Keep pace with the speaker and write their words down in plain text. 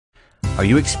Are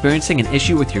you experiencing an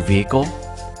issue with your vehicle?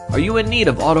 Are you in need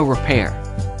of auto repair?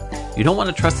 You don't want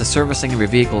to trust the servicing of your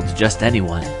vehicle to just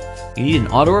anyone. You need an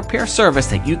auto repair service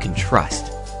that you can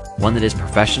trust. One that is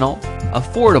professional,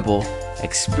 affordable,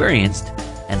 experienced,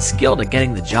 and skilled at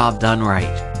getting the job done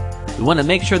right. We want to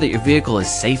make sure that your vehicle is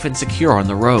safe and secure on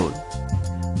the road.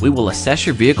 We will assess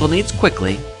your vehicle needs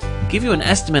quickly, give you an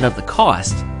estimate of the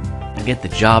cost, and get the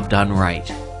job done right.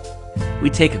 We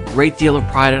take a great deal of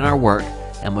pride in our work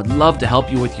and would love to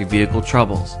help you with your vehicle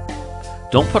troubles.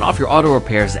 Don't put off your auto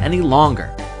repairs any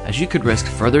longer, as you could risk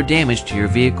further damage to your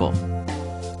vehicle.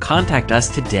 Contact us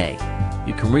today.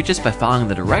 You can reach us by following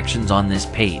the directions on this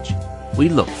page. We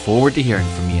look forward to hearing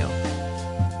from you.